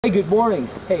Hey, good morning.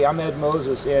 Hey, I'm Ed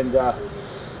Moses, and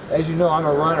as you know, I'm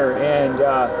a runner, and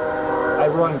I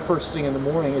run first thing in the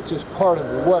morning. It's just part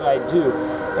of what I do,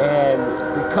 and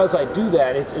because I do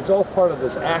that, it's all part of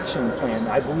this action plan.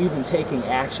 I believe in taking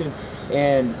action,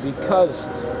 and because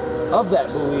of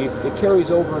that belief, it carries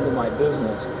over into my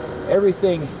business.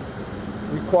 Everything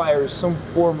requires some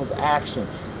form of action.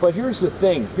 But here's the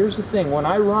thing. When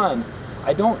I run,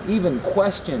 I don't even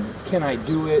question, can I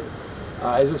do it?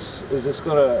 Is this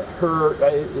going to hurt?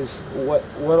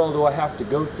 What all do I have to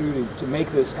go through to make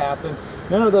this happen?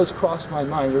 None of those cross my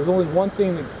mind. There's only one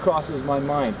thing that crosses my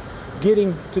mind: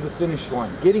 getting to the finish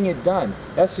line, getting it done.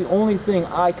 That's the only thing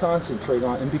I concentrate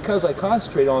on, and because I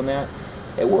concentrate on that,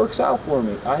 it works out for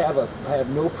me. I have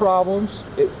no problems.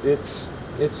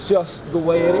 It's just the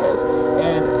way it is.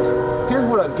 And here's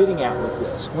what I'm getting at with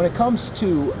this. When it comes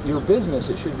to your business,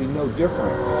 it should be no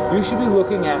different. You should be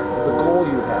looking at the goal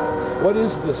you have. What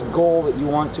is this goal that you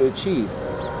want to achieve?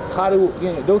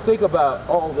 Don't think about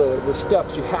all the steps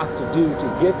you have to do to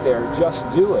get there. Just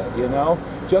do it,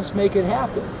 Just make it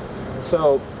happen.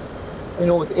 So,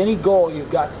 with any goal,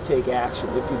 you've got to take action.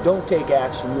 If you don't take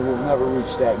action, you will never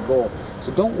reach that goal.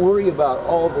 So don't worry about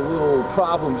all the little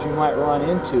problems you might run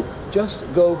into. Just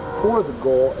go for the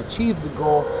goal, achieve the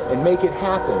goal, and make it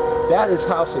happen. That is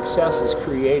how success is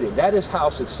created. That is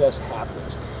how success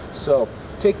happens. So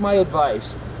take my advice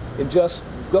and just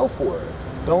go for it.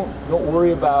 Don't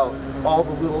worry about all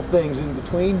the little things in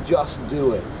between. Just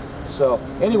do it. So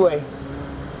anyway,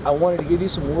 I wanted to give you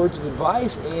some words of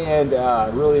advice, and I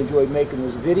really enjoyed making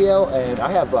this video, and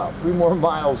I have about 3 more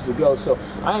miles to go, so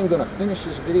I am going to finish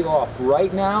this video off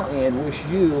right now and wish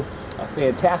you a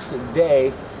fantastic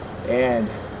day and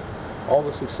all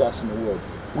the success in the world.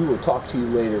 We will talk to you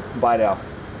later. Bye now.